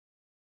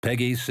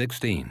PEGI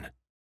 16.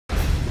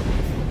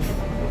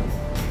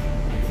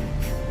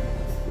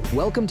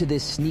 Welcome to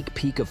this sneak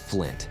peek of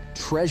Flint,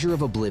 Treasure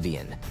of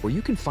Oblivion, where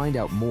you can find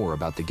out more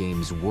about the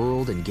game's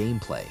world and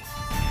gameplay.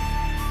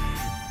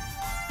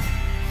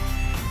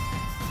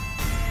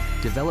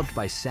 Developed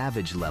by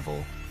Savage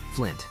Level,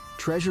 Flint,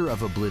 Treasure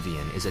of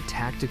Oblivion is a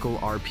tactical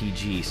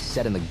RPG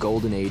set in the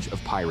golden age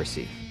of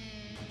piracy.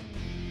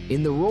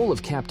 In the role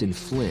of Captain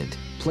Flint,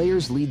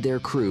 players lead their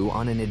crew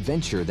on an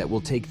adventure that will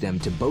take them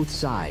to both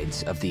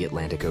sides of the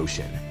Atlantic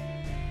Ocean.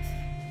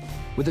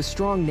 With a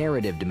strong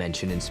narrative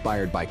dimension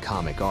inspired by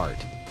comic art,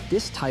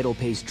 this title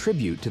pays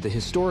tribute to the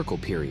historical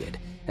period,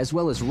 as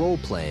well as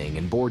role-playing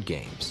and board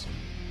games.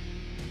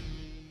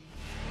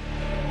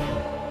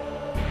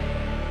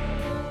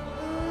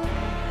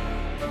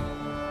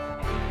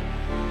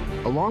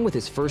 Along with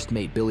his first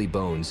mate Billy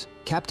Bones,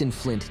 Captain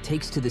Flint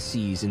takes to the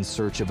seas in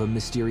search of a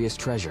mysterious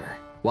treasure,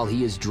 while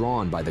he is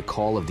drawn by the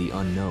call of the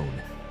unknown.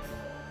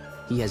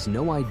 He has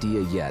no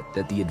idea yet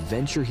that the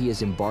adventure he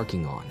is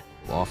embarking on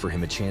will offer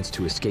him a chance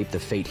to escape the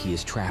fate he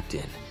is trapped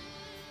in.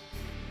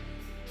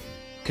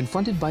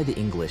 Confronted by the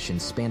English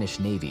and Spanish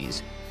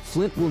navies,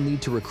 Flint will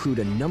need to recruit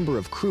a number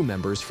of crew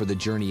members for the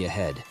journey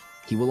ahead.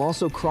 He will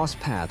also cross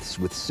paths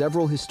with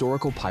several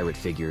historical pirate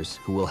figures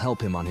who will help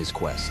him on his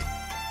quest.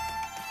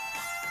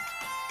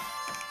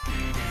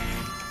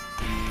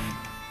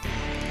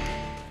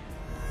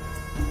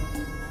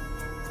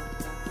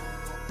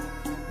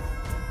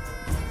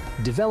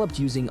 Developed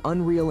using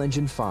Unreal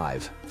Engine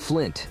 5,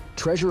 Flint,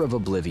 Treasure of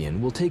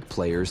Oblivion will take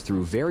players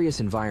through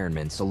various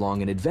environments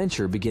along an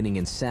adventure beginning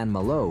in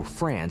Saint-Malo,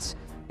 France,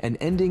 and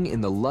ending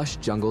in the lush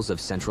jungles of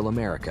Central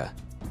America.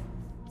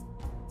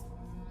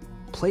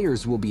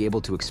 Players will be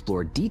able to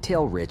explore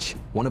detail-rich,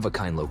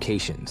 one-of-a-kind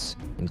locations,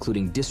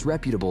 including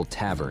disreputable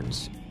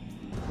taverns,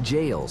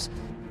 jails,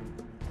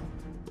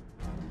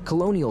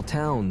 colonial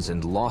towns,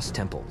 and lost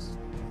temples.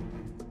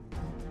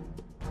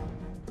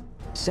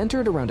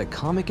 Centered around a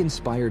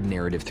comic-inspired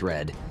narrative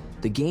thread,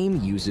 the game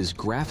uses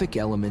graphic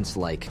elements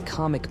like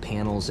comic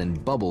panels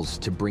and bubbles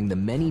to bring the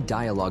many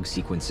dialogue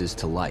sequences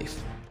to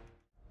life.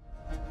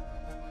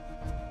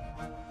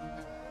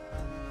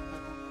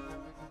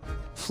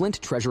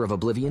 Flint Treasure of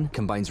Oblivion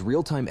combines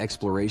real-time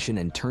exploration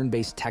and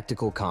turn-based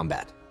tactical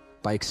combat.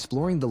 By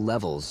exploring the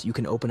levels, you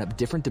can open up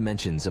different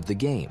dimensions of the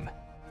game.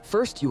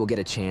 First, you will get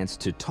a chance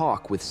to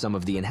talk with some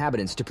of the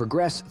inhabitants to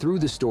progress through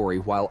the story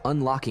while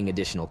unlocking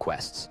additional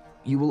quests.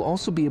 You will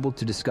also be able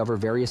to discover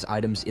various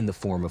items in the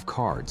form of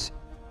cards.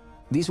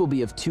 These will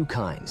be of two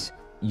kinds: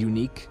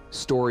 unique,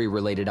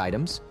 story-related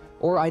items,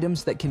 or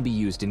items that can be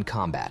used in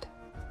combat.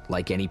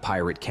 Like any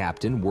pirate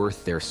captain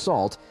worth their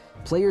salt,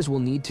 players will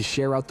need to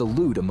share out the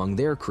loot among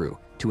their crew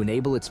to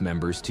enable its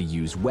members to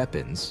use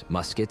weapons,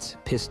 muskets,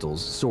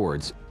 pistols,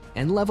 swords,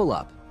 and level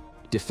up: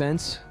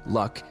 defense,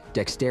 luck,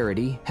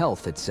 dexterity,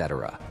 health,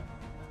 etc.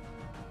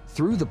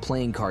 Through the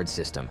playing card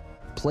system,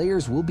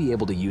 players will be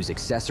able to use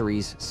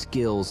accessories,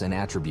 skills, and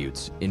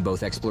attributes in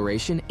both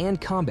exploration and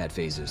combat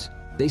phases.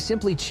 They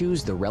simply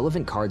choose the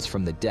relevant cards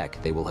from the deck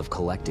they will have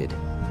collected.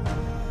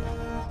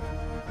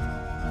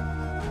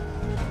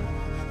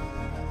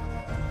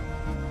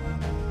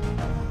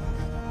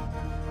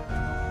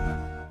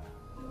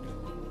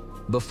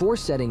 Before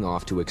setting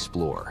off to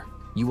explore,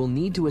 you will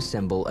need to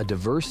assemble a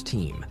diverse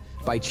team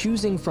by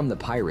choosing from the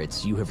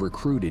pirates you have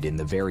recruited in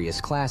the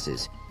various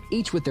classes,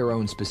 each with their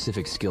own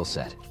specific skill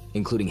set.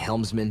 Including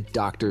helmsmen,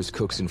 doctors,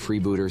 cooks, and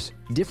freebooters,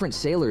 different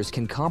sailors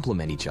can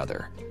complement each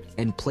other,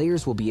 and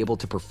players will be able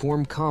to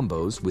perform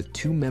combos with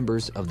two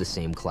members of the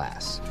same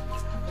class.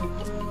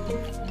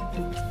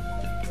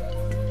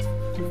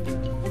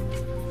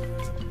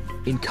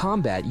 In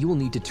combat, you will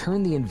need to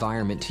turn the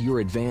environment to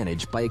your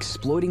advantage by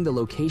exploiting the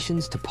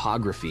location's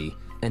topography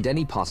and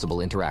any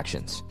possible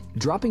interactions.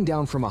 Dropping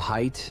down from a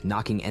height,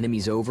 knocking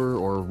enemies over,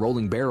 or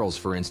rolling barrels,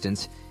 for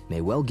instance, may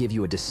well give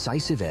you a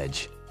decisive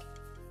edge.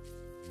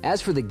 As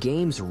for the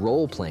game's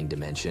role-playing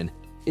dimension,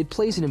 it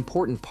plays an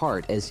important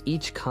part as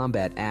each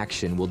combat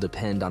action will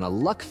depend on a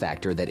luck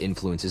factor that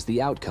influences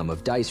the outcome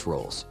of dice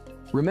rolls.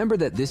 Remember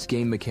that this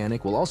game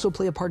mechanic will also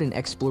play a part in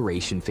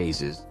exploration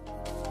phases.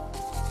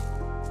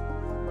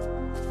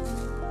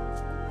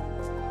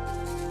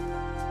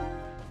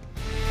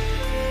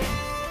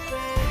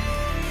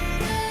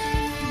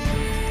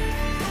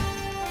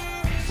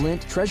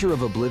 Flint, Treasure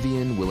of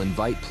Oblivion will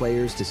invite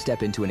players to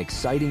step into an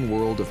exciting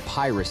world of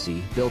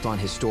piracy built on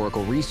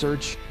historical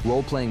research,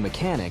 role-playing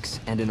mechanics,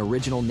 and an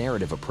original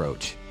narrative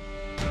approach.